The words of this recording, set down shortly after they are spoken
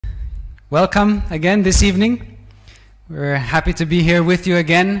Welcome again this evening. We're happy to be here with you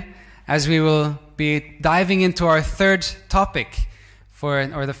again as we will be diving into our third topic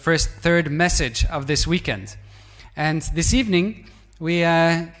or the third message of this weekend. And this evening we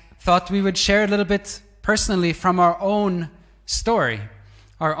thought we would share a little bit personally from our own story,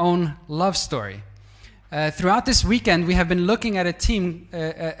 our own love story. Throughout this weekend we have been looking at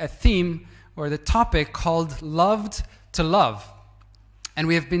a theme or the topic called Loved to Love. And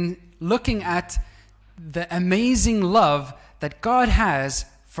we have been looking at the amazing love that God has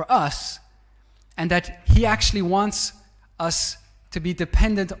for us, and that He actually wants us to be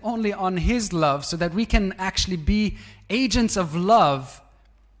dependent only on His love so that we can actually be agents of love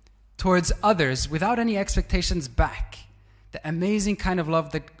towards others without any expectations back. The amazing kind of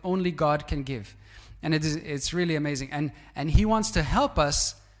love that only God can give. And it's really amazing. And He wants to help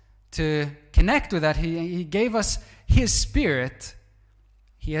us to connect with that. He gave us His Spirit.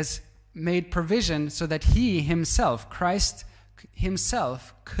 He has made provision so that He Himself, Christ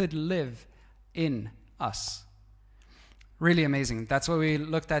Himself, could live in us. Really amazing. That's what we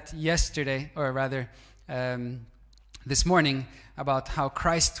looked at yesterday, or rather this morning, about how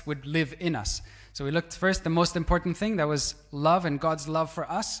Christ would live in us. So we looked first, the most important thing, that was love and God's love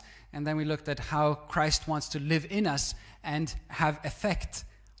for us. And then we looked at how Christ wants to live in us and have effect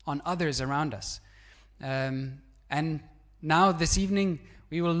on others around us. And now this evening,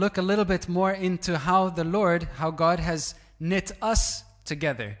 we will look a little bit more into how God has knit us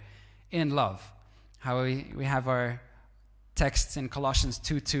together in love. How we have our texts in Colossians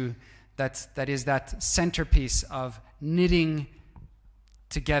 2:2 that is that centerpiece of knitting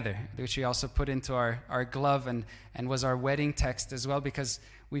together, which we also put into our glove and was our wedding text as well, because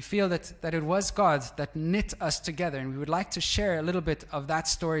we feel that it was God that knit us together, and we would like to share a little bit of that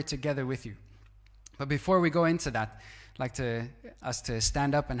story together with you. But before we go into that, I'd like us to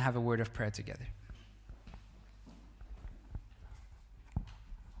stand up and have a word of prayer together.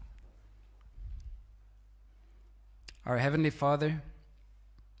 Our Heavenly Father,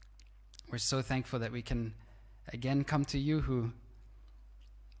 we're so thankful that we can again come to You, who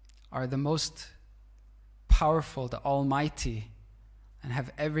are the most powerful, the Almighty, and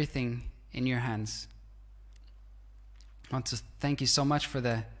have everything in Your hands. I want to thank You so much for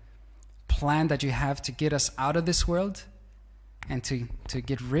the plan that You have to get us out of this world and to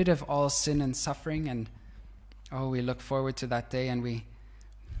get rid of all sin and suffering. And we look forward to that day, and we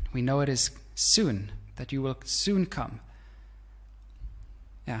know it is soon, that You will soon come.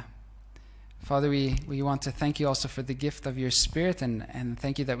 Yeah. Father, we want to thank You also for the gift of Your Spirit, and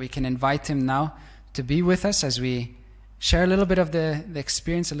thank You that we can invite Him now to be with us as we share a little bit of the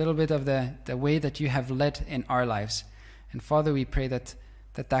experience, a little bit of the way that You have led in our lives. And Father, we pray that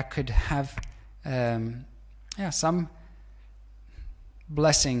could have some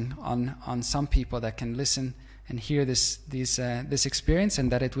blessing on some people that can listen and hear this experience,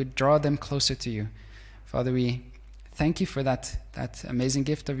 and that it would draw them closer to You. Father, we thank You for that amazing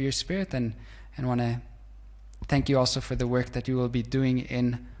gift of Your Spirit, and want to thank You also for the work that You will be doing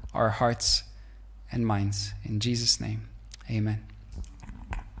in our hearts and minds. In Jesus' name, amen.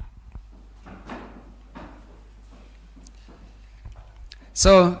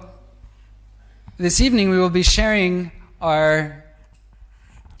 So, this evening we will be sharing our,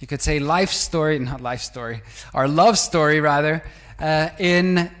 you could say, our love story rather,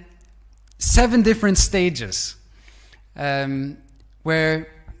 in 7 different stages, where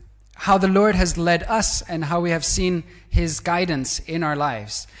how the Lord has led us and how we have seen His guidance in our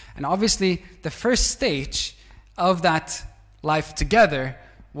lives. And obviously the first stage of that life together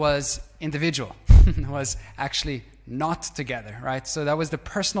was individual, was actually not together, right? So that was the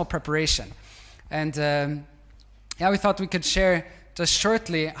personal preparation. And we thought we could share just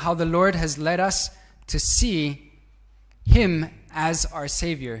shortly how the Lord has led us to see Him as our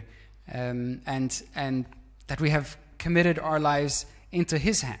Savior, and that we have committed our lives into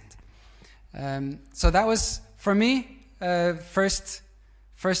His hand. So that was, for me, first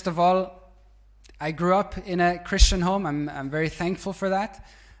of all, I grew up in a Christian home. I'm very thankful for that.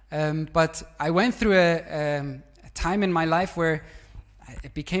 But I went through a time in my life where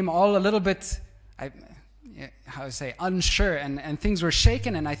it became all a little bit, unsure, and things were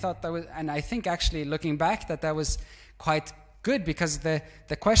shaken, and I thought and I think actually looking back that was quite good, because the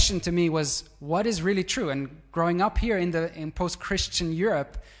question to me was, what is really true? And growing up here in post-Christian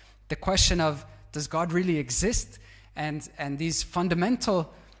Europe, the question of, does God really exist? And these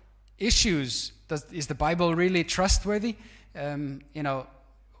fundamental issues, is the Bible really trustworthy?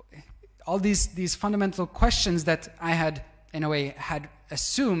 All these fundamental questions that I had, in a way, had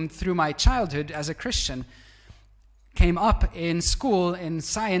assumed through my childhood as a Christian came up in school, in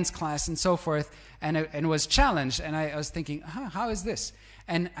science class and so forth, and was challenged. And I was thinking, how is this?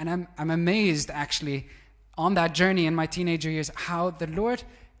 And I'm amazed, actually, on that journey in my teenager years, how the Lord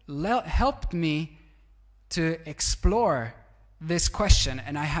helped me to explore this question.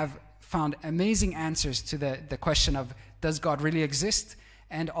 And I have found amazing answers to the question of, does God really exist?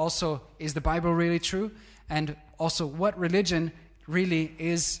 And also, is the Bible really true? And also, what religion really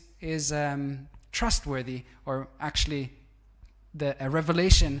is trustworthy, or actually a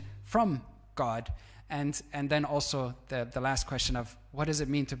revelation from God? And then also the last question of, what does it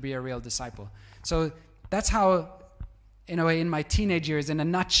mean to be a real disciple? So that's how, in a way, in my teenage years, in a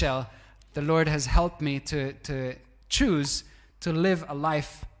nutshell, the Lord has helped me to choose to live a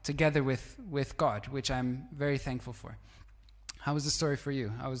life together with God, which I'm very thankful for. How was the story for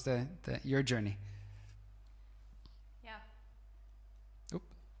you? How was your journey? Yeah. Oop.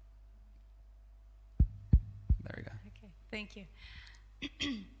 There we go. Okay, thank you.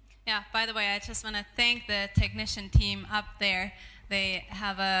 Yeah, by the way, I just want to thank the technician team up there. They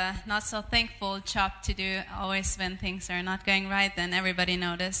have a not so thankful job to do. Always when things are not going right, then everybody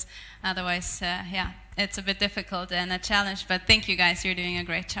notice. Otherwise, yeah, it's a bit difficult and a challenge. But thank you guys, you're doing a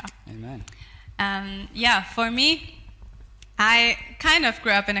great job. Amen. Yeah, for me, I kind of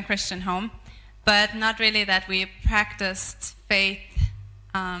grew up in a Christian home, but not really that we practiced faith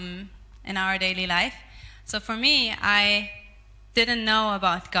in our daily life. So for me, I didn't know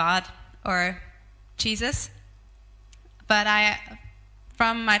about God or Jesus, but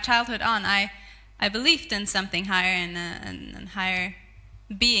from my childhood on, I believed in something higher, and a higher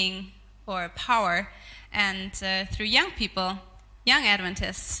being or power. And through young people, young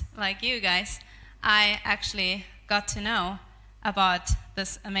Adventists like you guys, I actually got to know about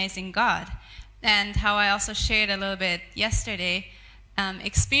this amazing God, and how I also shared a little bit yesterday,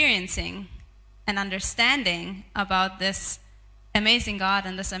 experiencing and understanding about this amazing God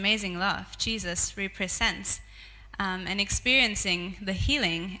and this amazing love Jesus represents, and experiencing the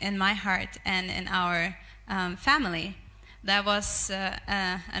healing in my heart and in our family. That was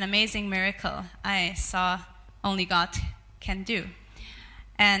an amazing miracle I saw only God can do.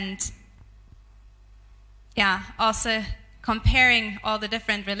 And yeah, also comparing all the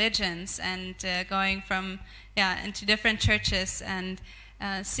different religions and going from into different churches, and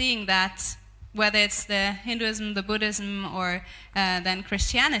seeing that whether it's the Hinduism, the Buddhism, or then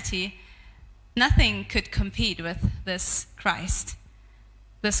Christianity, nothing could compete with this Christ.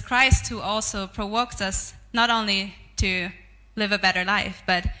 This Christ who also provokes us not only to live a better life,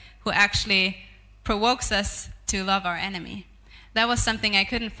 but who actually provokes us to love our enemy. That was something I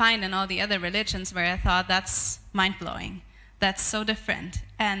couldn't find in all the other religions, where I thought, that's mind-blowing. That's so different.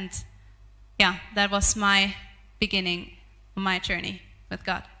 And yeah, that was my beginning, my journey with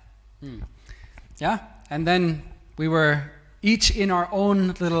God. Yeah, and then we were each in our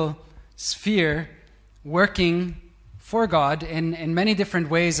own little sphere working for God in many different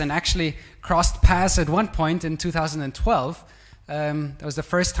ways, and actually crossed paths at one point in 2012. That was the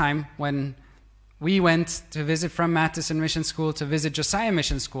first time when we went to visit from Matteson Mission School to visit Josiah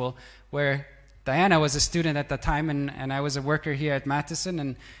Mission School, where Diana was a student at the time, and I was a worker here at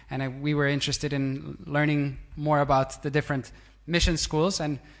Matteson, and we were interested in learning more about the different mission schools,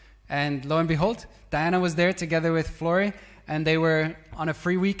 and lo and behold, Diana was there together with Flory, and they were on a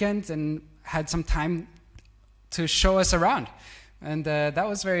free weekend and had some time to show us around. And that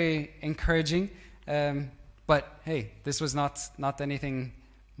was very encouraging. But hey, this was not anything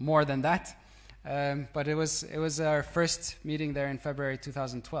more than that. But it was our first meeting there in February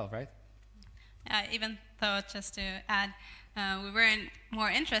 2012, right? Even though, just to add, we weren't more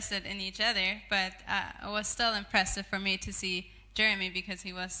interested in each other, but it was still impressive for me to see Jeremy, because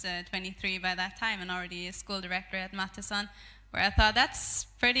he was 23 by that time and already a school director at Matteson, where I thought, that's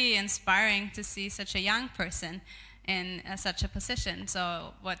pretty inspiring to see such a young person in such a position.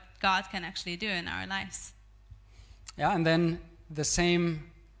 So what God can actually do in our lives. Yeah, and then the same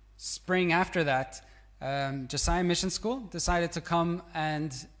spring after that, Josiah Mission School decided to come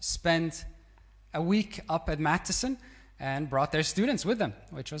and spend a week up at Matteson, and brought their students with them,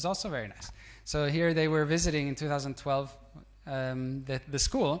 which was also very nice. So here they were visiting in 2012 the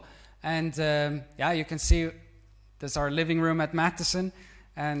school, and yeah, you can see there's our living room at Matteson,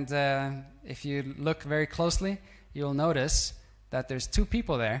 and if you look very closely, you'll notice that there's two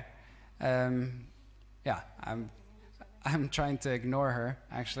people there. Yeah, I'm trying to ignore her,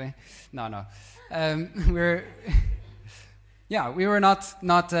 actually. No. We were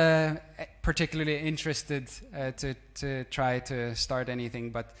not particularly interested to try to start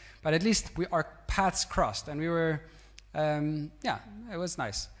anything, but at least our paths crossed, and we were, yeah, it was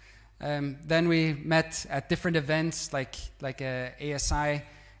nice. Then we met at different events, like ASI,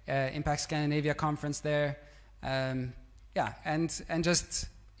 Impact Scandinavia conference there. Yeah, and just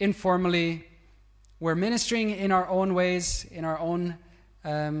informally, we're ministering in our own ways, in our own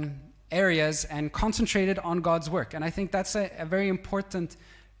areas, and concentrated on God's work. And I think that's a very important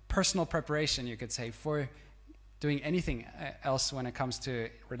personal preparation, you could say, for doing anything else when it comes to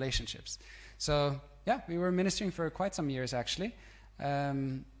relationships. So yeah, we were ministering for quite some years, actually.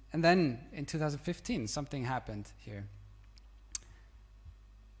 And then in 2015, something happened here.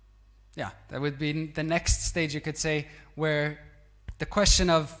 Yeah, that would be the next stage, you could say, where the question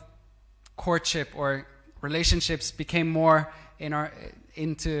of courtship or relationships became more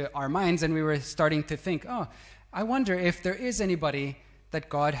into our minds, and we were starting to think, oh, I wonder if there is anybody that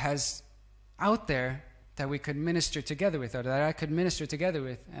God has out there that we could minister together with, or that I could minister together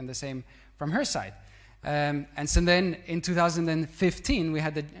with, and the same from her side. And so then in 2015,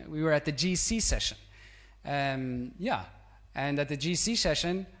 we were at the GC session. Yeah, and at the GC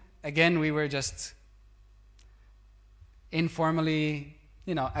session, again, we were just informally,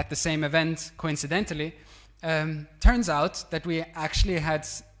 at the same event, coincidentally. Turns out that we actually had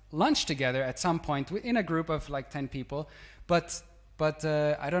lunch together at some point in a group of like 10 people, but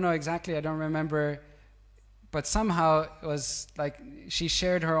I don't know exactly, I don't remember, but somehow it was like she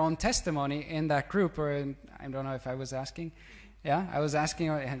shared her own testimony in that group, or I don't know if I was asking. Yeah, I was asking.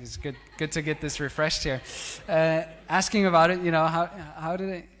 It's good to get this refreshed here. Asking about it, how did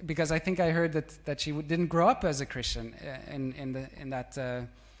it? Because I think I heard that she didn't grow up as a Christian in that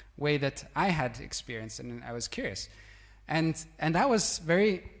way that I had experienced, and I was curious, and that was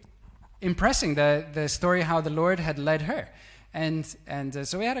very impressing. The story how the Lord had led her, and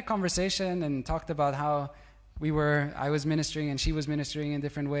so we had a conversation and talked about how I was ministering and she was ministering in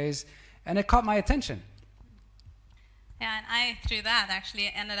different ways, and it caught my attention. Yeah, and I, through that,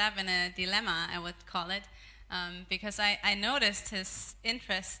 actually ended up in a dilemma, I would call it, because I noticed his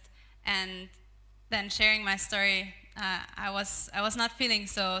interest, and then sharing my story, I was not feeling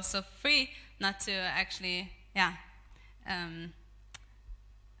so free not to actually,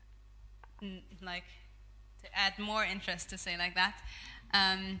 like to add more interest, to say like that.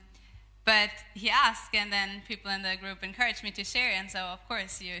 But he asked, and then people in the group encouraged me to share, and so of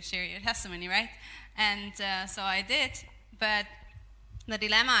course you share your testimony, right? And so I did, but the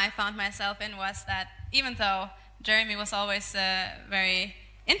dilemma I found myself in was that even though Jeremy was always very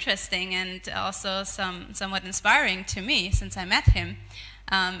interesting and also somewhat inspiring to me since I met him,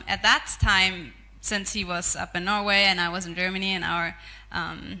 at that time, since he was up in Norway and I was in Germany, and our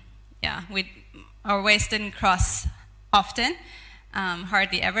ways didn't cross often,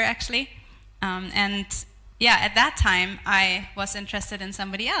 hardly ever actually, and yeah, at that time I was interested in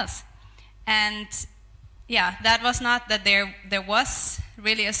somebody else. And yeah, that was not that there was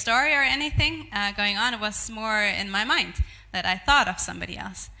really a story or anything going on. It was more in my mind that I thought of somebody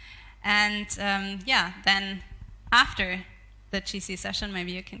else. And then after the GC session,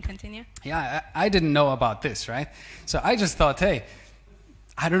 maybe you can continue. Yeah, I didn't know about this, right? So I just thought, hey,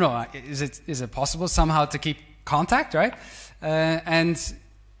 I don't know, is it possible somehow to keep contact, right? And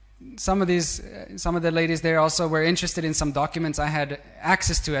some of the ladies there also were interested in some documents I had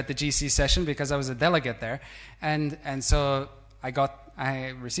access to at the GC session because I was a delegate there, and so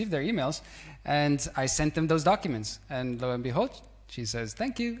I received their emails, and I sent them those documents, and lo and behold, she says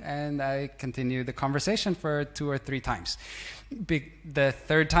thank you, and I continued the conversation for 2 or 3 times. The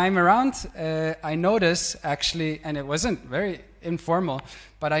third time around, I noticed actually, and it wasn't very informal,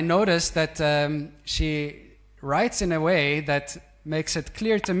 but I noticed that she writes in a way that makes it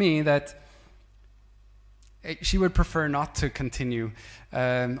clear to me that she would prefer not to continue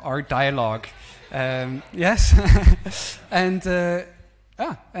our dialogue. Yes, and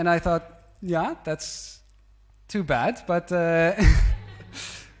I thought, yeah, that's too bad, but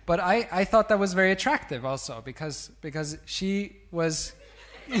but I thought that was very attractive also because she was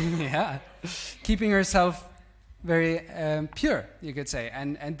keeping herself very pure, you could say,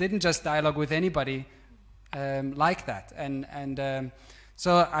 and didn't just dialogue with anybody. Like that, and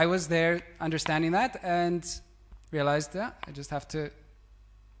so I was there understanding that and realized I just have to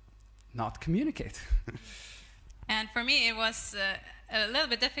not communicate. And for me it was a little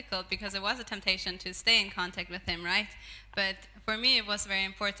bit difficult because it was a temptation to stay in contact with him, right? But for me it was very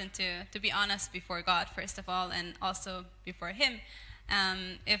important to be honest before God first of all, and also before him,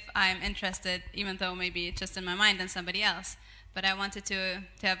 if I'm interested, even though maybe just in my mind, in somebody else. But I wanted to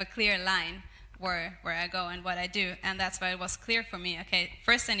have a clear line where I go and what I do, and that's why it was clear for me, okay,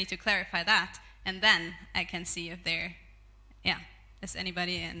 first I need to clarify that, and then I can see if there is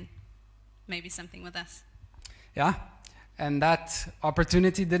anybody and maybe something with us. Yeah, And that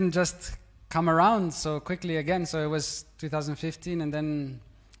opportunity didn't just come around so quickly again. So it was 2015, and then,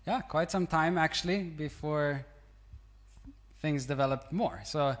 yeah, quite some time actually before things developed more.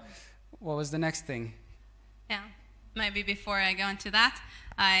 So what was the next thing? Yeah, maybe before I go into that,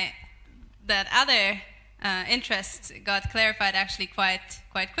 that other interest got clarified actually quite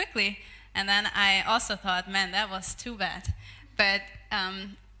quickly. And then I also thought, man, that was too bad. But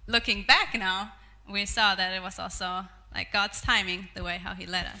looking back now, we saw that it was also like God's timing, the way how He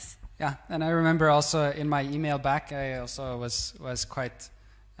led us. Yeah, and I remember also in my email back, I also was quite,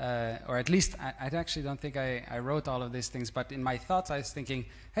 or at least I actually don't think I wrote all of these things, but in my thoughts I was thinking,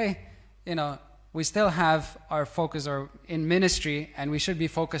 hey, you know, we still have our focus in ministry, and we should be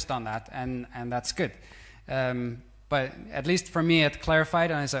focused on that, and that's good. But at least for me, it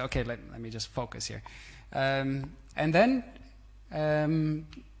clarified, and I said, okay, let me just focus here. And then,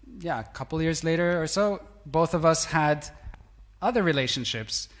 yeah, a couple years later or so, both of us had other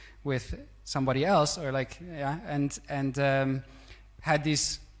relationships with somebody else, or like, yeah, and had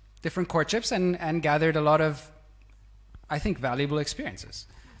these different courtships and gathered a lot of, I think, valuable experiences.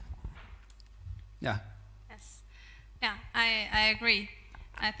 Yeah. Yes. Yeah, I agree.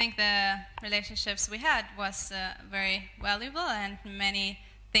 I think the relationships we had was very valuable and many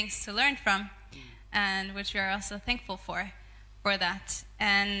things to learn from, and which we are also thankful for that.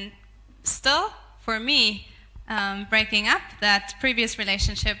 And still, for me, breaking up that previous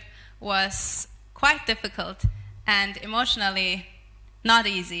relationship was quite difficult and emotionally not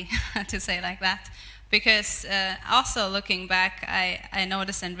easy, to say like that. Because also looking back, I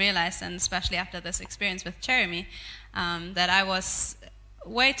noticed and realized, and especially after this experience with Jeremy, that I was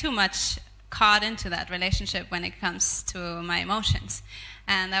way too much caught into that relationship when it comes to my emotions.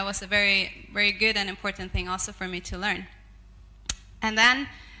 And that was a very, very good and important thing also for me to learn. And then,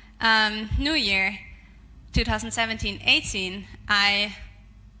 New Year, 2017-18, I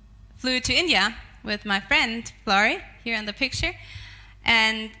flew to India with my friend, Flori, here in the picture.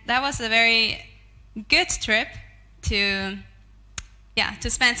 And that was a very good trip to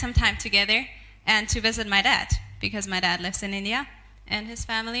spend some time together and to visit my dad, because my dad lives in India, and his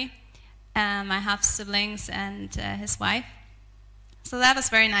family, my half-siblings and his wife. So that was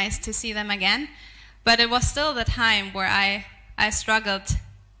very nice to see them again. But it was still the time where I struggled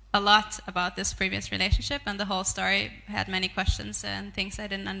a lot about this previous relationship, and the whole story had many questions and things I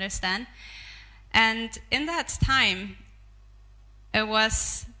didn't understand. And in that time, it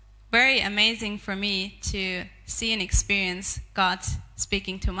was very amazing for me to see and experience God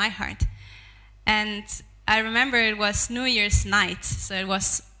speaking to my heart. And I remember it was New Year's night, so it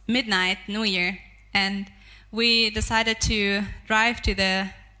was midnight, New Year, and we decided to drive to the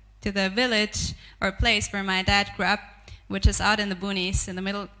village or place where my dad grew up, which is out in the boonies, in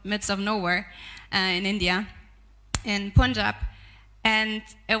the midst of nowhere in India, in Punjab. And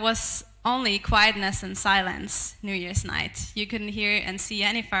it was only quietness and silence New Year's night. You couldn't hear and see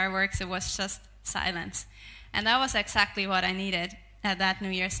any fireworks, it was just silence. And that was exactly what I needed at that New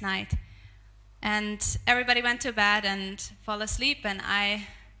Year's night. And everybody went to bed and fell asleep, and I,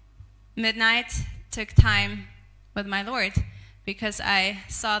 midnight, took time with my Lord, because I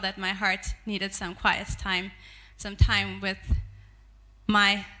saw that my heart needed some quiet time, some time with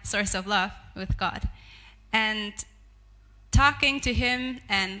my source of love, with God. And talking to Him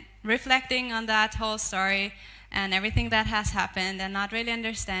and reflecting on that whole story and everything that has happened, and not really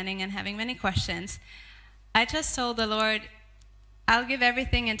understanding and having many questions, I just told the Lord, I'll give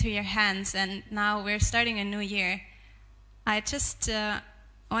everything into your hands, and now we're starting a new year. I just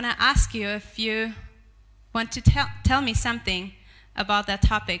want to ask you if you want to tell me something about that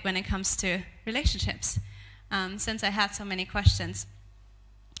topic when it comes to relationships, since I had so many questions.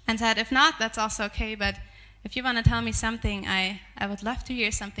 And said, if not, that's also okay, but if you want to tell me something, I would love to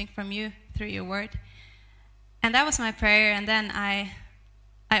hear something from you through your word. And that was my prayer, and then I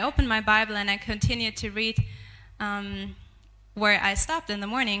opened my Bible and I continued to read where I stopped in the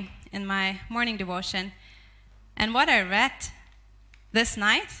morning, in my morning devotion. And what I read this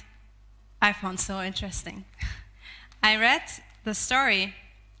night, I found so interesting. I read the story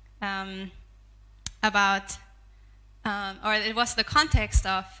about, or it was the context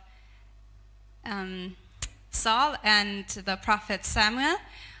of Saul and the prophet Samuel,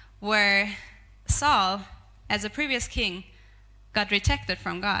 where Saul, as a previous king, got rejected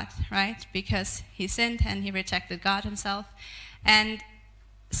from God, right? Because he sinned and he rejected God himself. And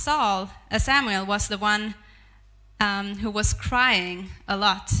Samuel was the one who was crying a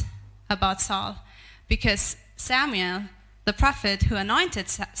lot about Saul, because Samuel, the prophet who anointed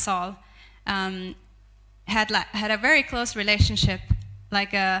Saul, had a very close relationship,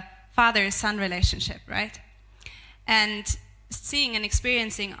 like a father-son relationship, right? And seeing and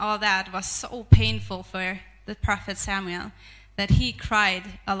experiencing all that was so painful for the prophet Samuel that he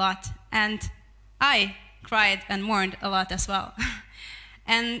cried a lot. And I cried and mourned a lot as well.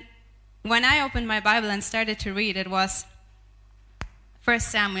 And when I opened my Bible and started to read, it was 1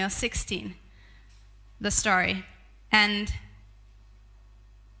 Samuel 16, the story. And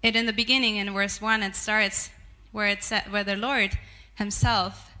in the beginning, in verse 1, it starts where the Lord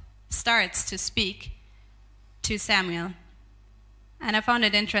himself starts to speak to Samuel. And I found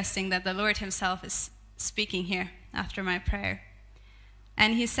it interesting that the Lord himself is speaking here after my prayer.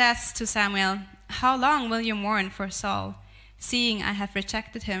 And he says to Samuel, "How long will you mourn for Saul, seeing I have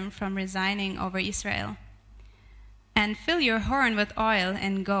rejected him from resigning over Israel? And fill your horn with oil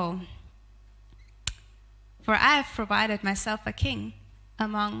and go. For I have provided myself a king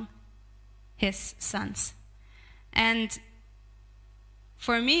among his sons." And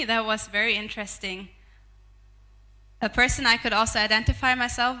for me, that was very interesting. A person I could also identify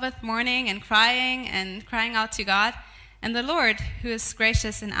myself with, mourning and crying out to God. And the Lord, who is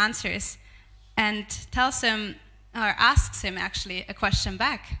gracious and answers, and tells him, or asks him actually, a question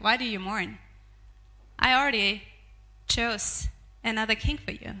back. "Why do you mourn? I already chose another king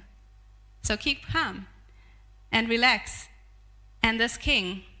for you. So keep calm and relax." And this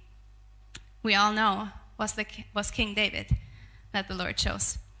king, we all know, was King David that the Lord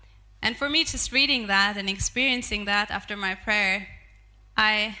chose. And for me, just reading that and experiencing that after my prayer,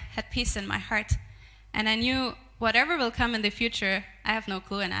 I had peace in my heart. And I knew whatever will come in the future, I have no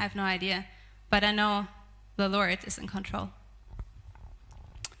clue and I have no idea. But I know the Lord is in control.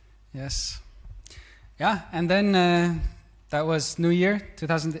 Yes. Yeah, and then that was New Year,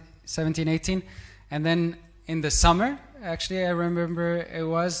 2017-18. And then in the summer, actually, I remember it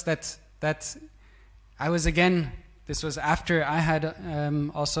was that I was again, this was after I had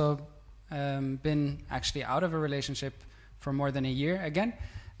also been actually out of a relationship for more than a year again.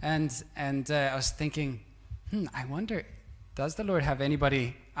 And I was thinking, I wonder, does the Lord have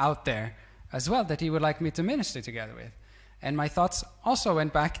anybody out there as well that he would like me to minister together with? And my thoughts also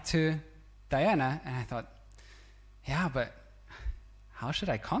went back to Diana, and I thought, yeah, but how should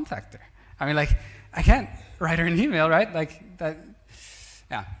I contact her? I mean, like, I can't write her an email, right? Like that,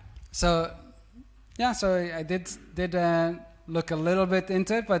 yeah. So I did look a little bit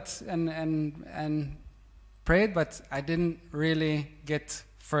into it, but and prayed, but I didn't really get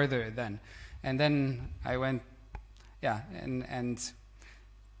further then. And then I went,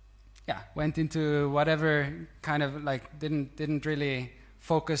 went into whatever kind of like didn't really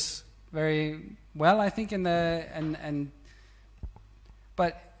focus very well, I think, in the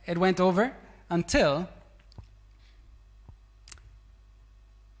but it went over until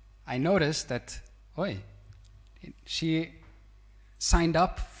I noticed that she signed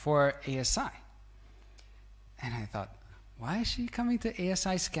up for ASI. And I thought, why is she coming to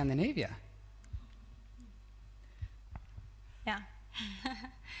ASI Scandinavia? Yeah.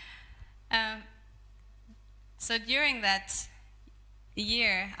 So during that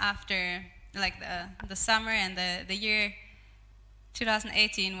year after, like the summer and the year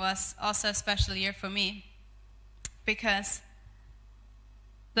 2018 was also a special year for me, because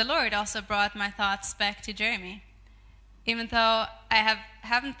the Lord also brought my thoughts back to Jeremy. Even though I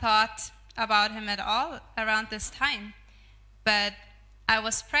haven't thought about him at all around this time, but I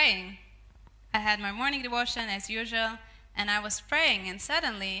was praying. I had my morning devotion as usual, and I was praying, and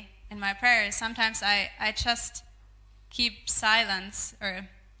suddenly in my prayers, sometimes I just keep silence or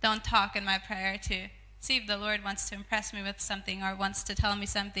don't talk in my prayer to see if the Lord wants to impress me with something or wants to tell me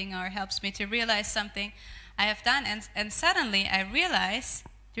something or helps me to realize something I have done. And suddenly I realized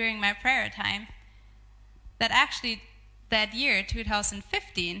during my prayer time that actually that year,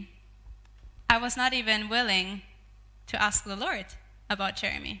 2015, I was not even willing to ask the Lord about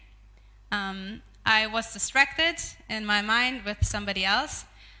Jeremy. I was distracted in my mind with somebody else,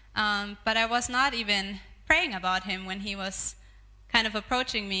 but I was not even praying about him when he was kind of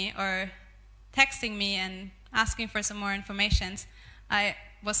approaching me or texting me and asking for some more information. I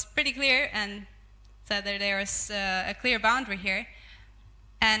was pretty clear and said that there was a clear boundary here.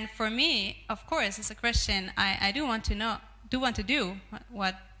 And for me, of course, as a Christian, I do want to do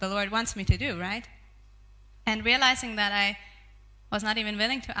what the Lord wants me to do, right? And realizing that I was not even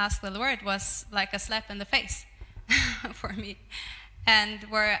willing to ask the Lord was like a slap in the face for me. And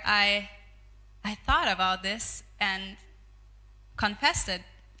where I thought about this and confessed it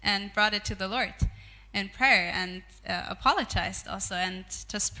and brought it to the Lord in prayer and apologized also and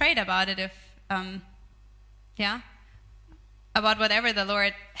just prayed about it about whatever the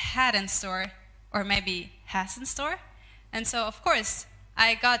Lord had in store or maybe has in store. And so, of course,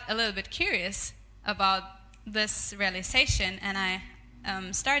 I got a little bit curious about this realization, and I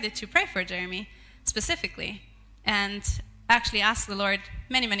started to pray for Jeremy specifically, and actually asked the Lord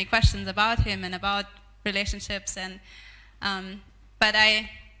many, many questions about him and about relationships. And but I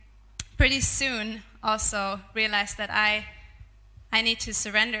pretty soon also realized that I need to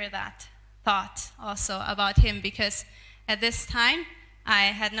surrender that thought also about him, because at this time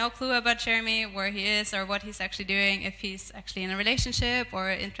I had no clue about Jeremy, where he is or what he's actually doing, if he's actually in a relationship or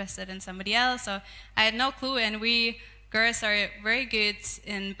interested in somebody else. So I had no clue, and we girls are very good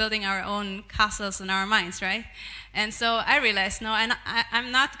in building our own castles in our minds, right? And so I realized, no,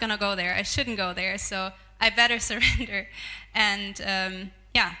 I'm not going to go there. I shouldn't go there, so I better surrender and,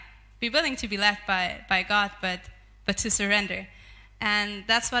 be willing to be led by God, but to surrender. And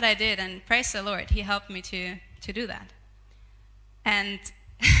that's what I did, and praise the Lord, he helped me to do that. And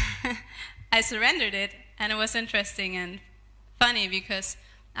I surrendered it, and it was interesting and funny, because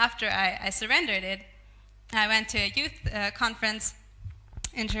after I surrendered it, I went to a youth conference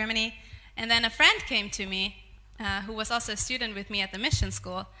in Germany, and then a friend came to me who was also a student with me at the mission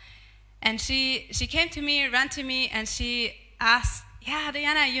school, and she came to me, ran to me, and she asked, yeah,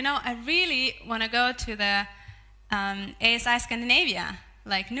 Diana, I really want to go to the ASI Scandinavia,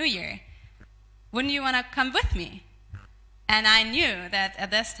 like New Year. Wouldn't you want to come with me? And I knew that at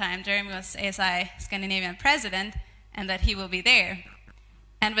this time, Jeremy was ASI Scandinavian president, and that he will be there.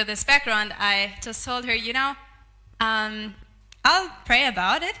 And with this background, I just told her, I'll pray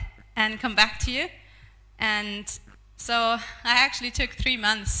about it and come back to you. And so I actually took 3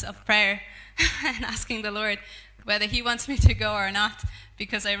 months of prayer and asking the Lord whether he wants me to go or not,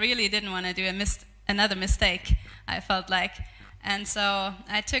 because I really didn't want to do another mistake, I felt like. And so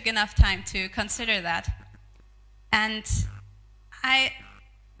I took enough time to consider that. And I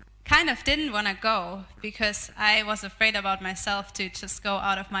kind of didn't want to go, because I was afraid about myself to just go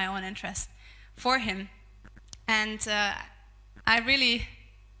out of my own interest for him. And I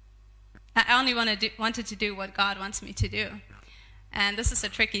only wanted to do what God wants me to do. And this is a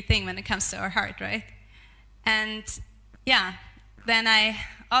tricky thing when it comes to our heart, right? And then I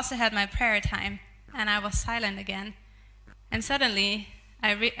also had my prayer time, and I was silent again. And suddenly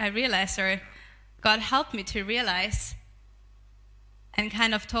I realized, or God helped me to realize, and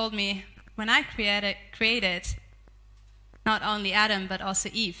kind of told me, when I created not only Adam but also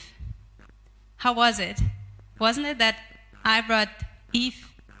Eve, how was it? Wasn't it that I brought Eve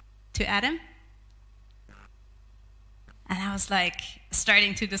to Adam? And I was like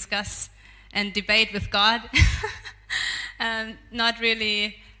starting to discuss and debate with God, not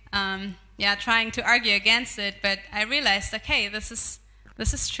really trying to argue against it, but I realized, okay, this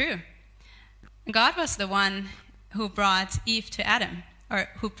is true. God was the one who brought Eve to Adam, or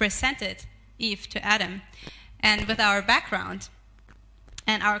who presented Eve to Adam. And with our background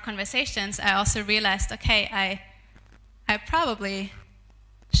and our conversations, I also realized, okay, I probably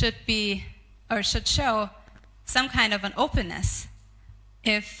should show some kind of an openness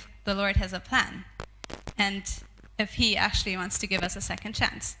if the Lord has a plan, and if he actually wants to give us a second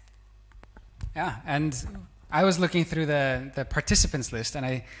chance. Yeah, and I was looking through the participants list, and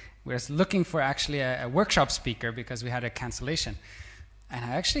I was looking for actually a workshop speaker, because we had a cancellation. And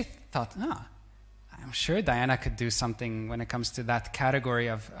I actually thought, I'm sure Diana could do something when it comes to that category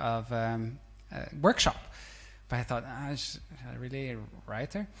of workshop. But I thought, should I really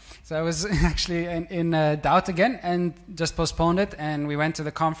write her? So I was actually in doubt again, and just postponed it, and we went to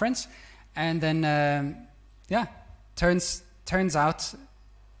the conference. And then, turns out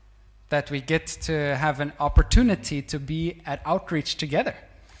that we get to have an opportunity to be at outreach together.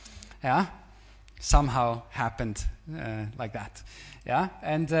 Yeah, somehow happened like that. Yeah,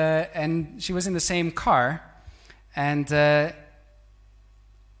 and she was in the same car, and I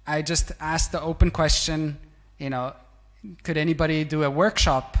just asked the open question, could anybody do a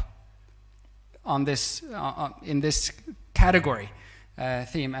workshop on this in this category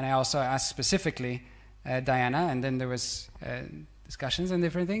theme? And I also asked specifically Diana, and then there was discussions and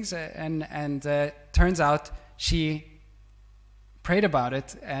different things, and turns out she prayed about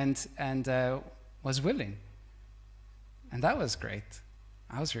it and was willing. And that was great.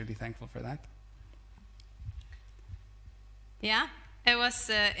 I was really thankful for that. Yeah, it was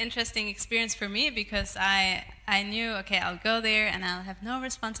an interesting experience for me, because I knew, okay, I'll go there and I'll have no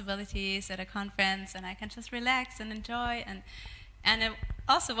responsibilities at a conference, and I can just relax and enjoy. And it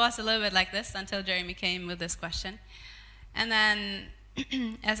also was a little bit like this until Jeremy came with this question. And then,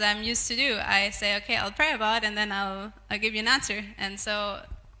 as I'm used to do, I say, okay, I'll pray about it, and then I'll give you an answer. And so,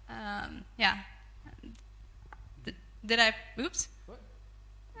 Did I? Oops. What?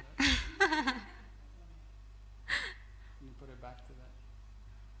 Can you put it back to that?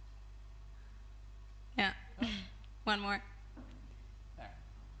 Yeah. one more. There.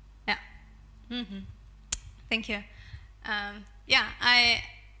 Yeah. Thank you. Yeah, I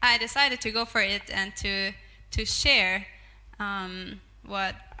decided to go for it and to share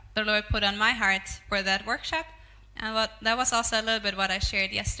what the Lord put on my heart for that workshop. And that was also a little bit what I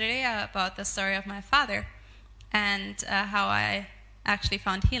shared yesterday about the story of my father and how I actually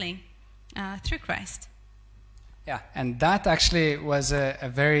found healing through Christ. Yeah, and that actually was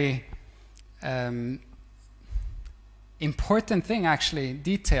a very important thing, actually,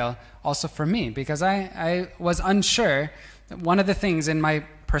 detail also for me, because I was unsure. One of the things in my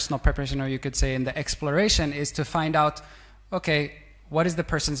personal preparation, or you could say in the exploration, is to find out, okay, what is the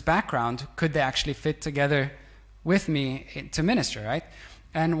person's background? Could they actually fit together with me to minister, right?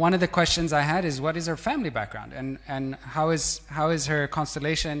 And one of the questions I had is, what is her family background, and how is her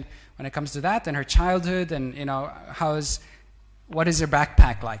constellation when it comes to that, and her childhood, and what is her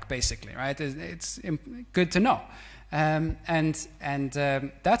backpack like, basically, right? It's good to know, and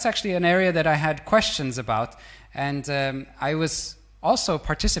that's actually an area that I had questions about, and I was also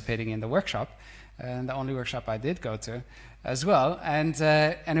participating in the workshop, the only workshop I did go to as well, and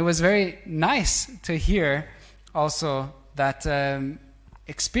it was very nice to hear also that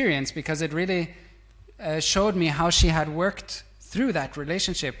experience, because it really showed me how she had worked through that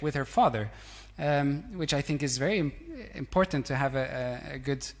relationship with her father, which I think is very important, to have a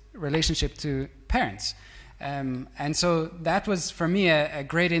good relationship to parents. And so that was for me a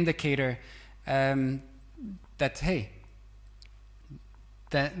great indicator that, hey,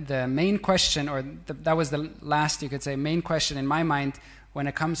 the main question, or that was the last, you could say, main question in my mind when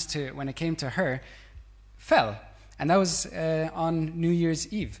it came to her, fell. And that was on New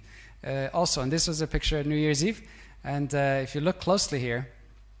Year's Eve also. And this was a picture of New Year's Eve. And if you look closely here,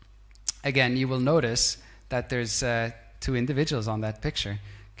 again, you will notice that there's two individuals on that picture.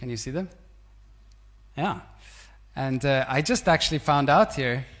 Can you see them? Yeah. And I just actually found out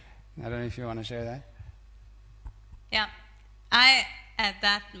here, I don't know if you want to share that. Yeah. I, at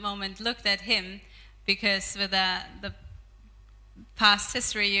that moment, looked at him because with the past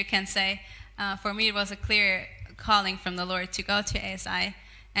history, you can say, for me it was a clear calling from the Lord to go to ASI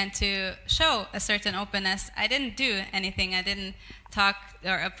and to show a certain openness. I didn't do anything. I didn't talk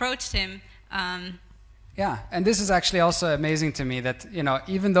or approach him. Yeah, and this is actually also amazing to me that,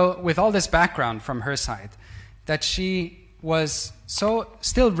 even though with all this background from her side, that she was so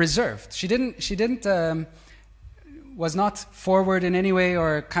still reserved. She was not forward in any way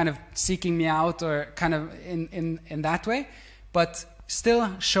or kind of seeking me out or kind of in that way, but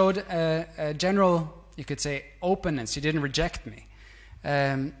still showed a general, you could say, openness. She didn't reject me.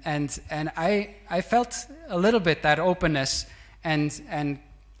 And I felt a little bit that openness, and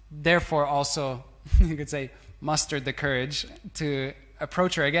therefore also, you could say, mustered the courage to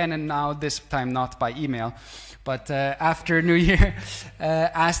approach her again, and now this time not by email, but after New Year,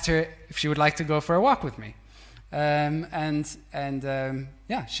 asked her if she would like to go for a walk with me. Yeah,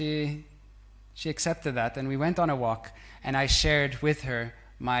 she accepted that, and we went on a walk, and I shared with her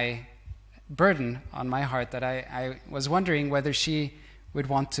my burden on my heart, that I was wondering whether she would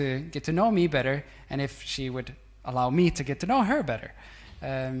want to get to know me better, and if she would allow me to get to know her better.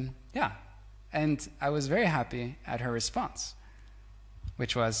 Yeah, and I was very happy at her response,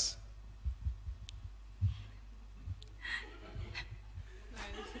 which was,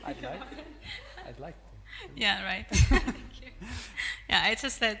 I'd like to. Yeah, right. Thank you. Yeah, I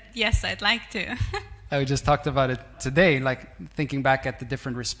just said, yes, I'd like to. We just talked about it today, like thinking back at the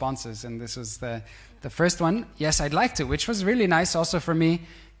different responses, and this was the first one, yes, I'd like to, which was really nice also for me,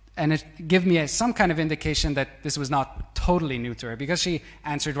 and it gave me some kind of indication that this was not totally new to her, because she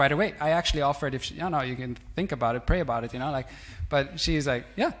answered right away. I actually offered, if she, you can think about it, pray about it, but she's like,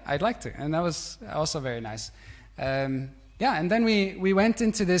 yeah, I'd like to, and that was also very nice. Yeah, and then we went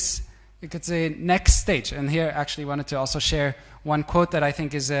into this, you could say, next stage, and here actually wanted to also share one quote that I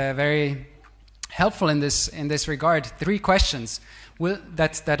think is very helpful in this regard. 3 questions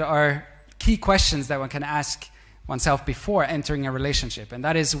that are key questions that one can ask oneself before entering a relationship, and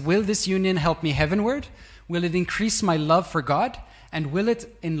that is, will this union help me heavenward? Will it increase my love for God? And will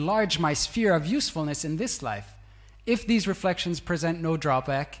it enlarge my sphere of usefulness in this life? If these reflections present no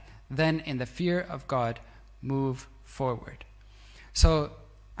drawback, then in the fear of God, move forward. So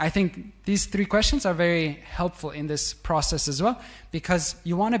I think these 3 questions are very helpful in this process as well, because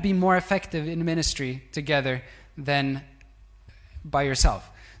you want to be more effective in ministry together than by yourself.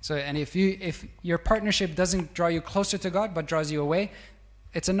 So, and if your partnership doesn't draw you closer to God but draws you away,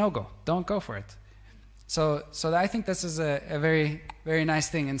 it's a no-go. Don't go for it. So I think this is a very, very nice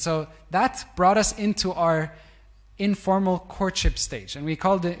thing. And so that brought us into our informal courtship stage. And we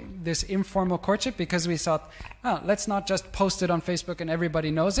called this informal courtship because we thought, oh, let's not just post it on Facebook and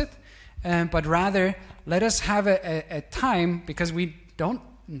everybody knows it, but rather let us have a time, because we don't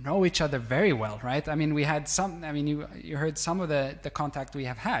know each other very well, right? I mean, we had some, I mean, you heard some of the contact we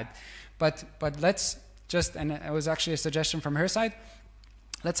have had, but let's just, and it was actually a suggestion from her side,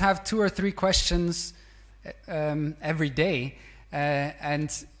 let's have 2 or 3 questions every day,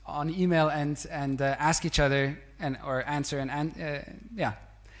 and on email, and ask each other or answer, yeah,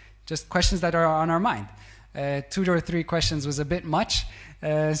 just questions that are on our mind. 2 or 3 questions was a bit much,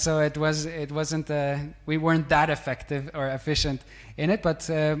 so it wasn't we weren't that effective or efficient in it, but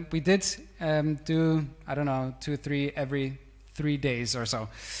we did do, I don't know, 2 or 3 every 3 days or so.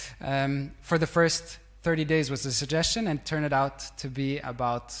 For the first 30 days was the suggestion, and turned out to be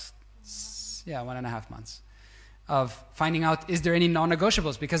about 1.5 months of finding out, is there any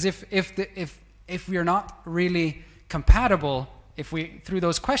non-negotiables? Because if we're not really compatible, if we through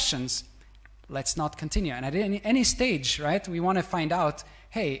those questions, let's not continue. And at any stage, right, we want to find out,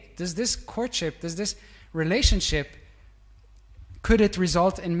 hey, does this courtship, does this relationship, could it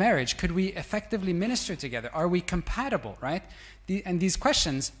result in marriage? Could we effectively minister together? Are we compatible, right? And these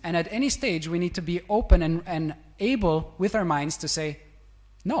questions, and at any stage, we need to be open and able with our minds to say,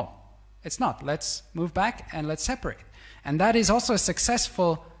 no, it's not. Let's move back and let's separate. And that is also a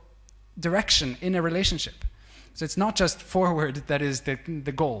successful direction in a relationship. So it's not just forward that is the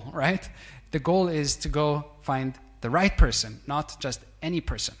goal, right? The goal is to go find the right person, not just any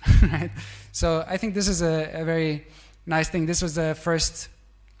person, right? So I think this is a very nice thing. This was the first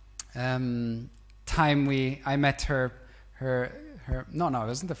time I met her. No, it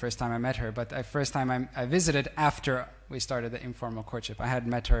wasn't the first time I met her, but the first time I visited after we started the informal courtship. I had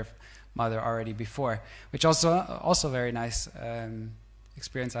met her mother already before, which also very nice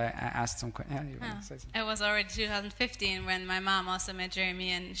experience. I asked some questions. It was already 2015 when my mom also met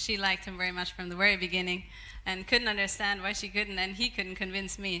Jeremy, and she liked him very much from the very beginning, and couldn't understand why she couldn't, and he couldn't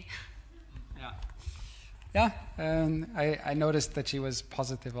convince me. Yeah, I noticed that she was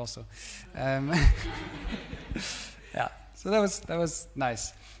positive also. Yeah, so that was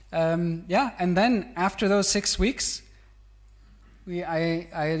nice. Yeah, and then after those 6 weeks,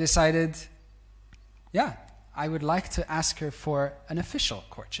 I decided, yeah, I would like to ask her for an official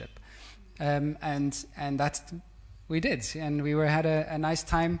courtship, and that's we did, and we had a nice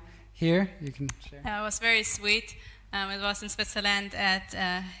time here. You can share. It was very sweet. It was in Switzerland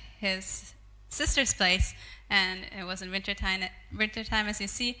at his sister's place, and it was in wintertime as you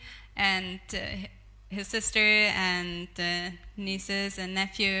see, and his sister and nieces and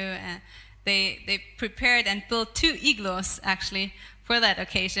nephew, they prepared and built 2 igloos actually for that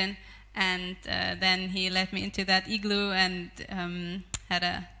occasion, and then he led me into that igloo and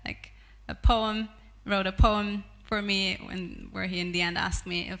had a poem, wrote a poem for me, where he in the end asked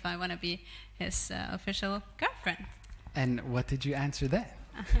me if I want to be his official girlfriend. And what did you answer then?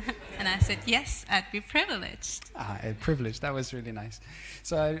 And I said, yes, I'd be privileged. Privileged. That was really nice.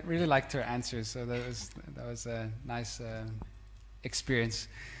 So I really liked her answers. So that was a nice experience.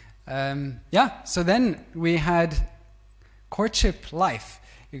 Yeah. So then we had courtship life,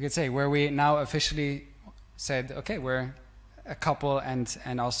 you could say, where we now officially said, okay, we're a couple,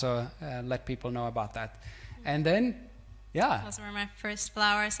 and also let people know about that. And then, yeah. Those were my first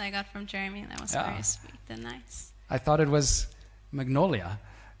flowers I got from Jeremy. That was very sweet and nice. I thought it was magnolia.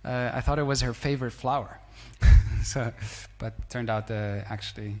 I thought it was her favorite flower. But turned out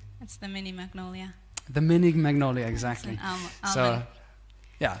actually... It's the mini magnolia. The mini magnolia, exactly. It's an almond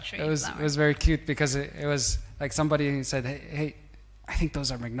yeah, it was very cute, because it was like somebody said, hey, I think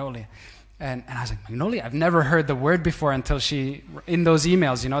those are magnolia. And I was like, magnolia? I've never heard the word before until she, in those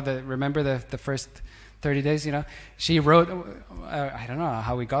emails, you know, remember the first 30 days, you know, she wrote, I don't know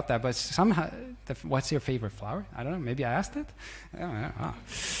how we got that, but somehow, what's your favorite flower? I don't know, maybe I asked it? Oh,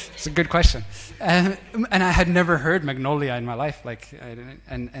 it's a good question. And I had never heard magnolia in my life,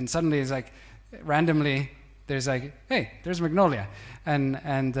 and suddenly it's like, randomly, there's like, hey, there's magnolia. And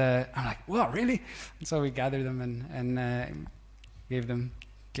I'm like, whoa, really? And so we gathered them and gave them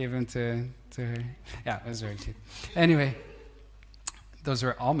to her. Yeah, it was very cute. Anyway, those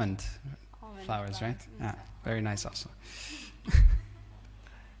were almond flowers, right? Yeah, very nice also.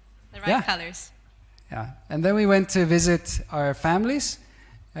 The right colors. Yeah, and then we went to visit our families.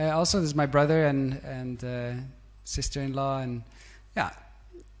 Also, there's my brother and sister-in-law, and yeah,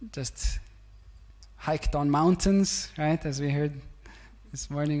 just hiked on mountains, right, as we heard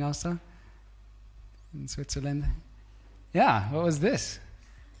this morning also in Switzerland. Yeah, what was this?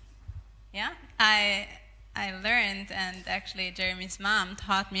 Yeah, I learned, and actually Jeremy's mom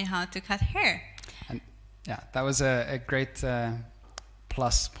taught me how to cut hair. yeah, that was a great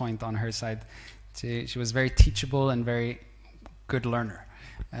plus point on her side. She was very teachable and very good learner,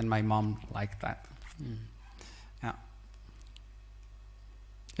 and my mom liked that. Yeah.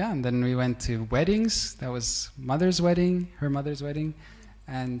 Yeah, and then we went to weddings. That was mother's wedding, her mother's wedding,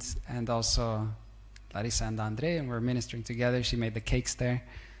 and also Larissa and Andre, and we're ministering together. She made the cakes there,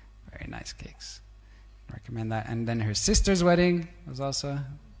 very nice cakes. Recommend that. And then her sister's wedding was also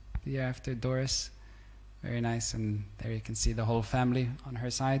the year after, Doris, very nice. And there you can see the whole family on her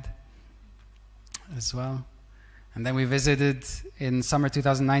side as well. And then we visited in summer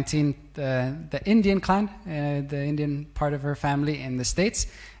 2019 the Indian clan, the Indian part of her family in the States.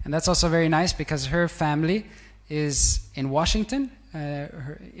 And that's also very nice because her family is in Washington.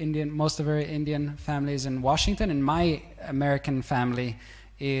 Most of her Indian family is in Washington, and my American family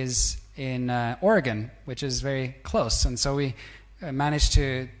is in Oregon, which is very close. And so we managed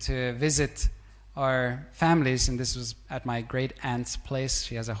to visit our families, and this was at my great aunt's place.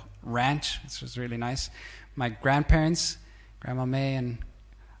 She has a ranch, which was really nice. My grandparents, Grandma May and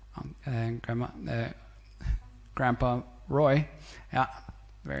Grandpa Roy, yeah,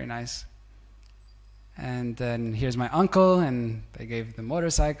 very nice. And then here's my uncle, and they gave the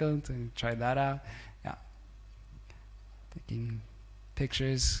motorcycle to try that out. Yeah, taking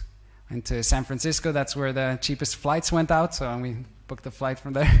pictures. Went to San Francisco. That's where the cheapest flights went out, so we booked the flight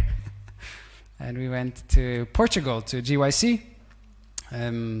from there. And we went to Portugal, to GYC.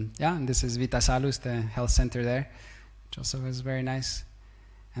 Yeah, and this is Vita Salus, the health center there, which also was very nice.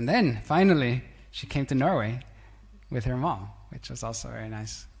 And then, finally, she came to Norway with her mom, which was also very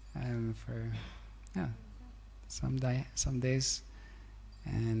nice for some days.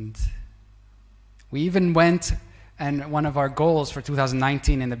 And we even went, and one of our goals for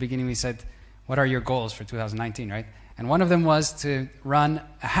 2019, in the beginning we said, what are your goals for 2019, right? And one of them was to run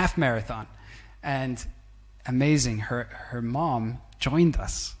a half marathon. And amazing, her mom joined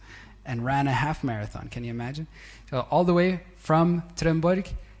us and ran a half marathon. Can you imagine? So all the way from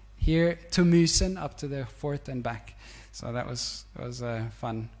Trønborg here to Mysen, up to the fort and back. So it was a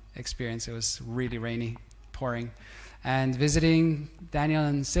fun experience. It was really rainy, pouring, and visiting Daniel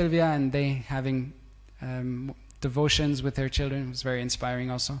and Sylvia, and they having devotions with their children was very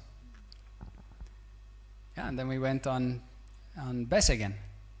inspiring also. Yeah, and then we went on Besseggen.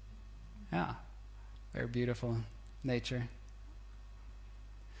 Yeah, very beautiful nature.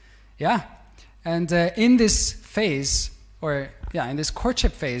 Yeah, and in this phase, in this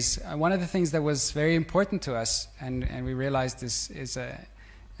courtship phase, one of the things that was very important to us, and we realized this is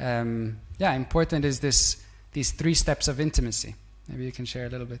important, is these 3 steps of intimacy. Maybe you can share a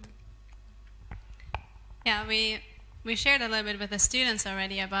little bit. Yeah, we shared a little bit with the students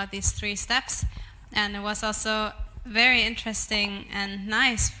already about these 3 steps, and it was also very interesting and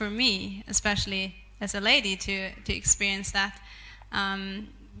nice for me, especially as a lady, to experience that,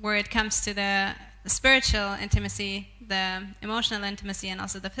 where it comes to the spiritual intimacy, the emotional intimacy, and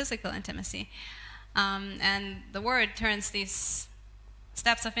also the physical intimacy. And the word turns these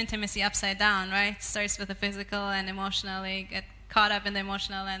steps of intimacy upside down, right? Starts with the physical and emotionally, get caught up in the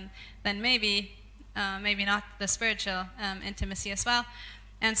emotional, and then maybe not the spiritual intimacy as well.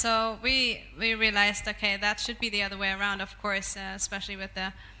 And so we realized, okay, that should be the other way around, of course, especially with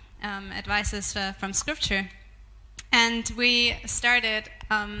the advices from Scripture. And we started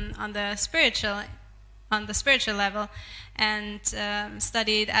on the spiritual level, and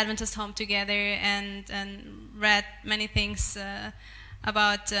studied Adventist Home together, and read many things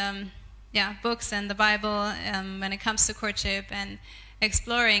about books and the Bible when it comes to courtship, and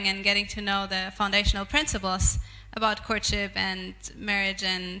exploring and getting to know the foundational principles about courtship and marriage,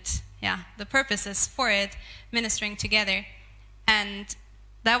 and the purposes for it, ministering together. And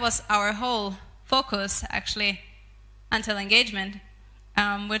that was our whole focus, actually, until engagement,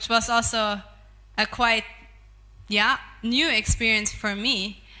 which was also a quite new experience for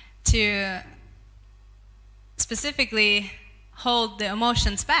me, to specifically hold the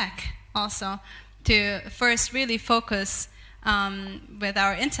emotions back, also to first really focus with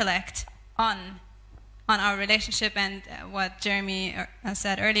our intellect on our relationship, and what Jeremy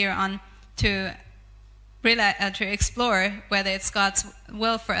said earlier on, to explore whether it's God's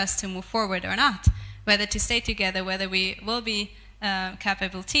will for us to move forward or not, whether to stay together, whether we will be a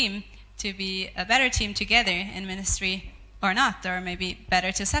capable team, to be a better team together in ministry or not, or maybe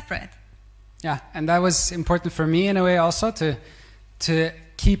better to separate. Yeah, and that was important for me in a way also, to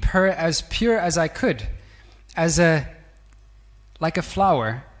keep her as pure as I could, as like a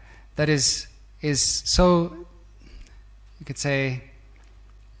flower that is so, you could say,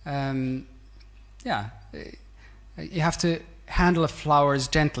 you have to handle flowers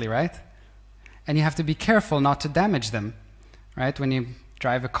gently, right? and you have to be careful not to damage them, right? When you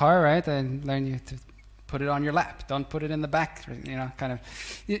drive a car, right, and learn you to put it on your lap, don't put it in the back, you know, kind of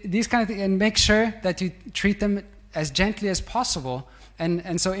these kind of things, and make sure that you treat them as gently as possible.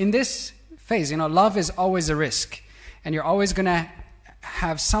 And so in this phase, you know, love is always a risk, and you're always going to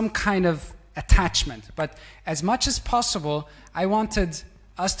have some kind of attachment. But as much as possible, I wanted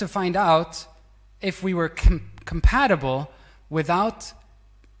us to find out if we were compatible without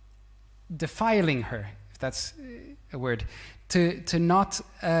defiling her, if that's a word, to not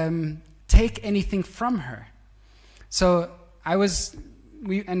take anything from her. So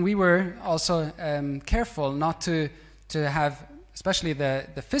we were also careful not to have, especially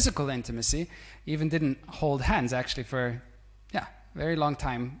the physical intimacy, even didn't hold hands actually for a very long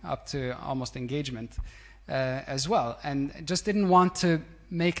time, up to almost engagement as well, and just didn't want to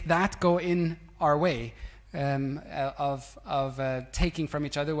make that go in our way of taking from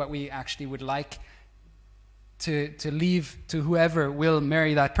each other what we actually would like to leave to whoever will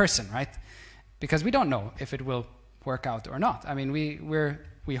marry that person, right? Because we don't know if it will work out or not. I mean,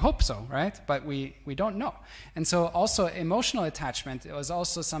 we hope so, right? But we don't know. And so also emotional attachment, it was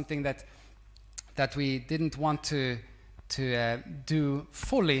also something that we didn't want to do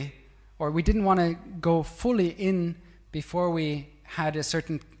fully, or we didn't want to go fully in before we had a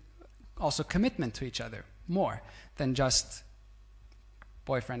certain also commitment to each other, more than just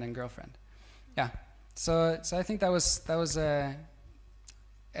boyfriend and girlfriend. Yeah. So I think that was a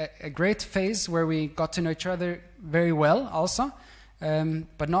great phase where we got to know each other very well also,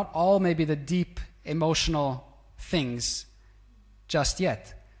 but not all maybe the deep emotional things just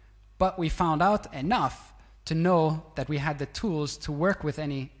yet. But we found out enough to know that we had the tools to work with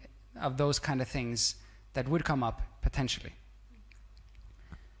any of those kind of things that would come up potentially.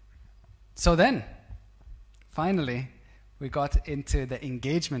 So then, finally, we got into the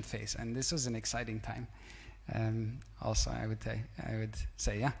engagement phase, and this was an exciting time. Also, I would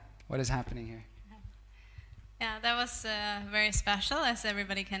say, yeah, what is happening here? Yeah, that was very special, as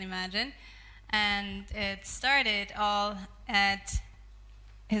everybody can imagine. And it started all at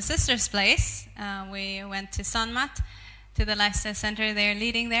his sister's place. We went to Sonmat, to the lifestyle center they're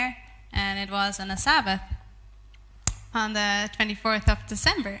leading there, and it was on a Sabbath on the 21st of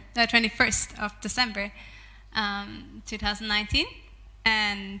December, 2019.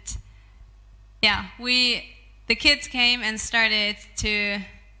 And yeah, the kids came and started to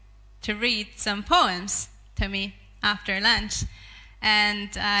read some poems to me after lunch, and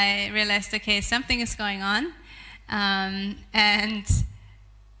I realized, okay, something is going on, and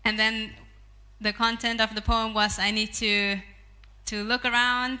then the content of the poem was, I need to look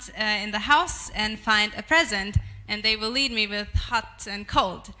around in the house and find a present, and they will lead me with hot and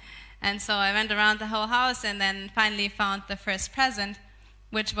cold. And so I went around the whole house and then finally found the first present,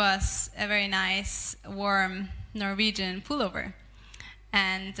 which was a very nice, warm Norwegian pullover.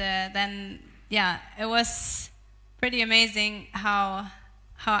 And then, yeah, it was pretty amazing how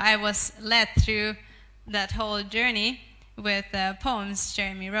I was led through that whole journey with poems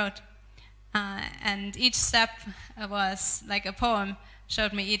Jeremy wrote. And each step was like a poem,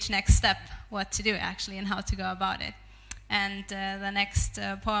 showed me each next step, what to do actually and how to go about it. And the next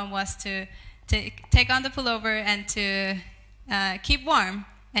poem was to take on the pullover and to keep warm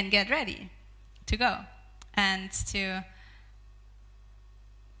and get ready to go, and to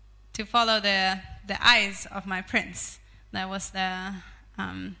follow the eyes of my prince. That was the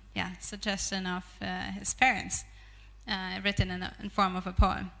suggestion of his parents, written in form of a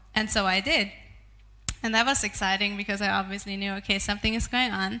poem. And so I did. And that was exciting because I obviously knew, okay, something is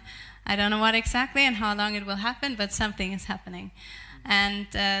going on. I don't know what exactly and how long it will happen, but something is happening. And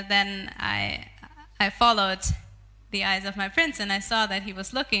then I followed the eyes of my prince, and I saw that he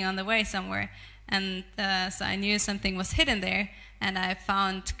was looking on the way somewhere. And so I knew something was hidden there, and I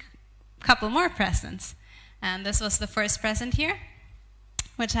found a couple more presents. And this was the first present here,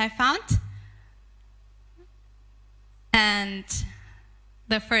 which I found. And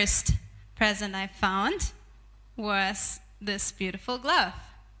the first present I found was this beautiful glove,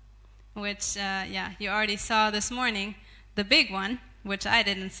 which, you already saw this morning, the big one, which I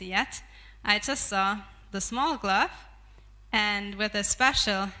didn't see yet. I just saw the small glove, and with a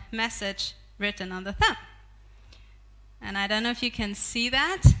special message written on the thumb. And I don't know if you can see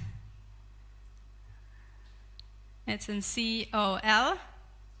that. It's in COL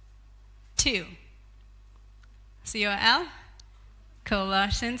 2. COL?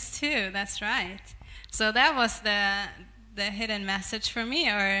 Colossians 2, that's right. So that was the hidden message for me,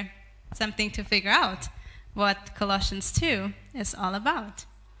 or something to figure out what Colossians 2 is all about.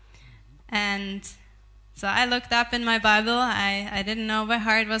 And So I looked up in my Bible. I didn't know by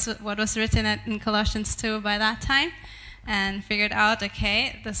heart what was written in Colossians 2 by that time, and figured out,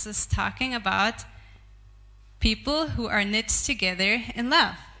 okay, this is talking about people who are knit together in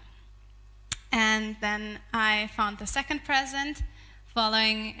love. And then I found the second present,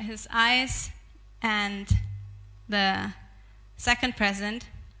 following his eyes, and the second present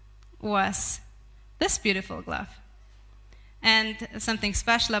was this beautiful glove. And something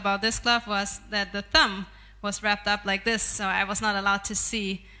special about this glove was that the thumb was wrapped up like this, so I was not allowed to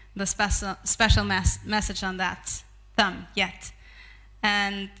see the special message on that thumb yet.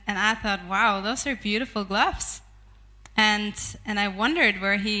 And I thought, wow, those are beautiful gloves. And I wondered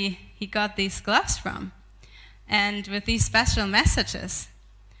where he got these gloves from, and with these special messages.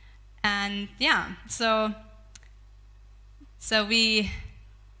 And yeah, so we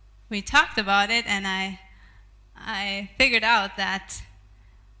talked about it, and I figured out that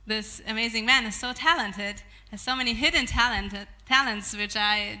this amazing man is so talented, has so many hidden talents which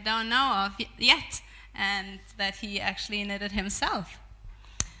I don't know of yet, and that he actually knitted himself.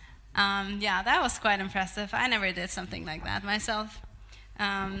 Yeah, that was quite impressive. I never did something like that myself.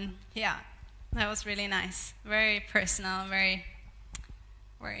 Yeah, that was really nice. Very personal, very,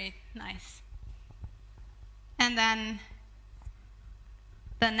 very nice. And then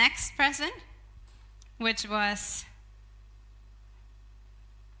the next present, which was,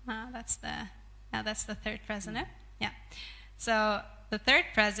 that's the third present, yeah. So the third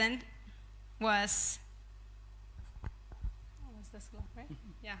present was this glove, right?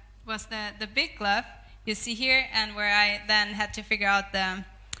 Yeah, was the big glove you see here, and where I then had to figure out the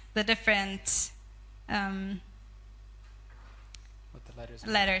different what the letters are.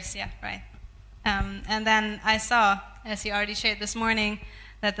 Letters, yeah, right. And then I saw, as you already shared this morning,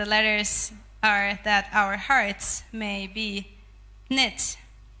 that the letters are that our hearts may be knit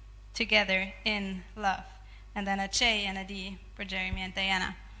together in love. And then a J and a D for Jeremy and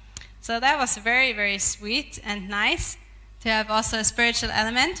Diana. So that was very, very sweet and nice to have also a spiritual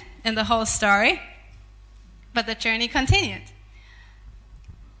element in the whole story. But the journey continued.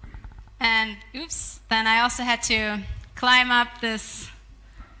 And then I also had to climb up this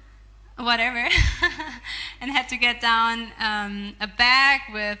whatever and had to get down a bag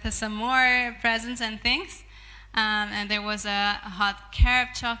with some more presents and things. And there was a hot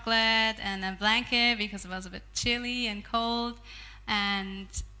carob chocolate and a blanket because it was a bit chilly and cold. And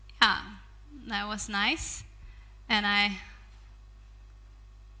yeah, that was nice. And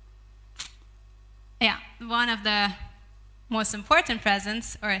one of the most important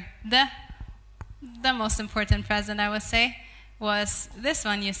presents, or the most important present, I would say, was this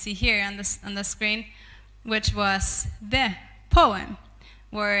one you see here on the screen, which was the poem,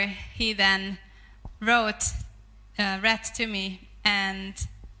 where he then read to me, and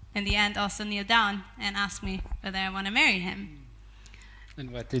in the end also kneeled down and asked me whether I want to marry him.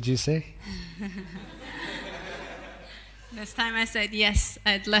 And what did you say? This time I said, yes,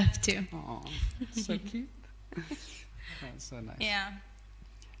 I'd love to. Oh, so cute. That's so nice. Yeah.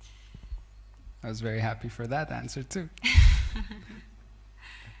 I was very happy for that answer too.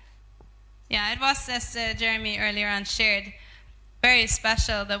 Yeah, it was, as Jeremy earlier on shared, very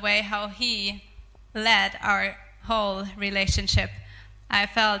special the way how he led our whole relationship. I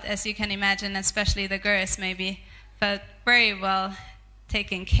felt, as you can imagine, especially the girls maybe, felt very well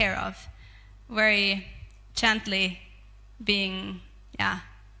taken care of, very gently being,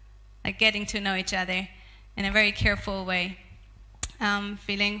 like getting to know each other in a very careful way,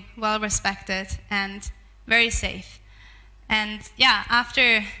 feeling well respected and very safe. And yeah,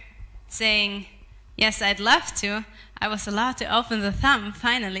 after saying, yes, I'd love to, I was allowed to open the thumb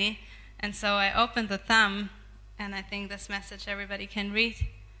finally. And so I opened the thumb, and I think this message everybody can read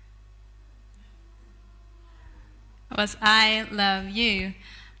was, I love you.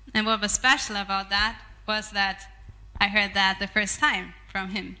 And what was special about that was that I heard that the first time from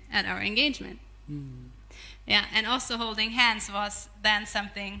him at our engagement. Yeah, and also holding hands was then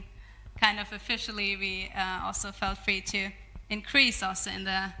something kind of officially we also felt free to increase also in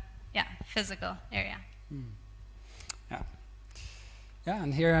the physical area. Yeah,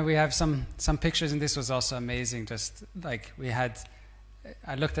 and here we have some pictures, and this was also amazing. Just like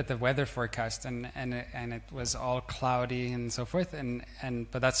I looked at the weather forecast, and it was all cloudy and so forth,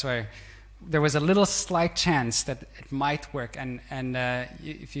 but that's where there was a little slight chance that it might work. And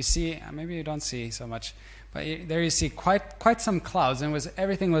if you see, maybe you don't see so much, but there you see quite some clouds, and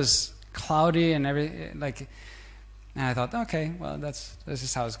everything was cloudy and and I thought, okay, well this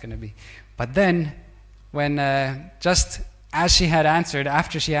is how it's going to be. But then when just as she had answered,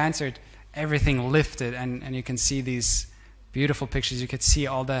 after she answered, everything lifted, and you can see these beautiful pictures. You could see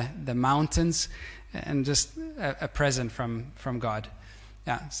all the mountains, and just a present from God.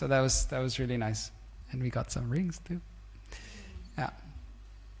 Yeah, so that was really nice, and we got some rings too. Yeah.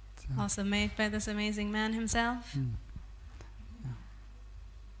 So. Also made by this amazing man himself.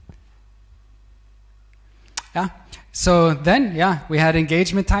 Yeah. So then, we had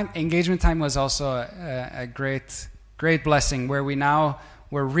engagement time. Engagement time was also a great blessing, where we now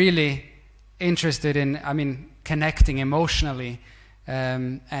were really interested in, connecting emotionally,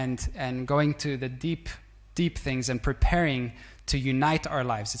 and going to the deep things and preparing to unite our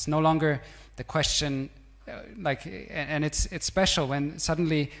lives. It's no longer the question, and it's special when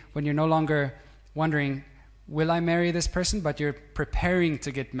suddenly, when you're no longer wondering, will I marry this person, but you're preparing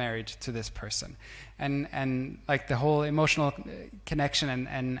to get married to this person, and like the whole emotional connection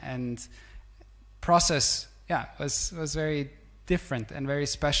and process, was very different and very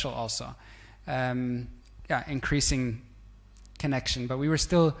special also. Increasing connection, but we were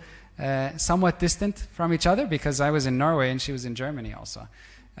still somewhat distant from each other because I was in Norway and she was in Germany also.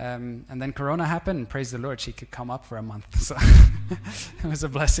 And then Corona happened, and praise the Lord, she could come up for a month. So it was a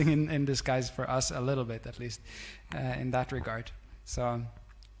blessing in disguise for us, a little bit at least, in that regard. So,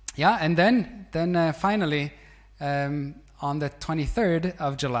 and then finally, on the 23rd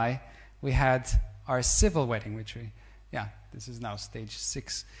of July, we had our civil wedding, which this is now stage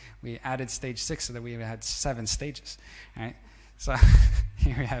 6. We added stage 6 so that we had 7 stages, right? So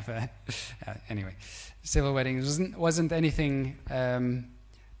here we have anyway, civil wedding wasn't anything,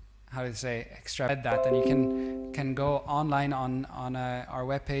 how to say, extra that, and you can go online on our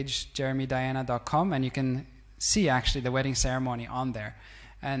webpage, jeremydiana.com, and you can see actually the wedding ceremony on there,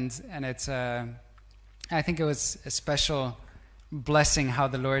 and it's I think it was a special blessing how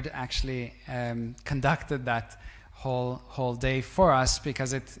the Lord actually conducted that whole day for us,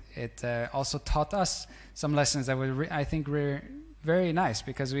 because it also taught us some lessons that were I think were very nice,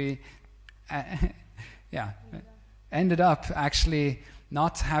 because we ended up actually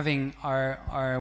not having our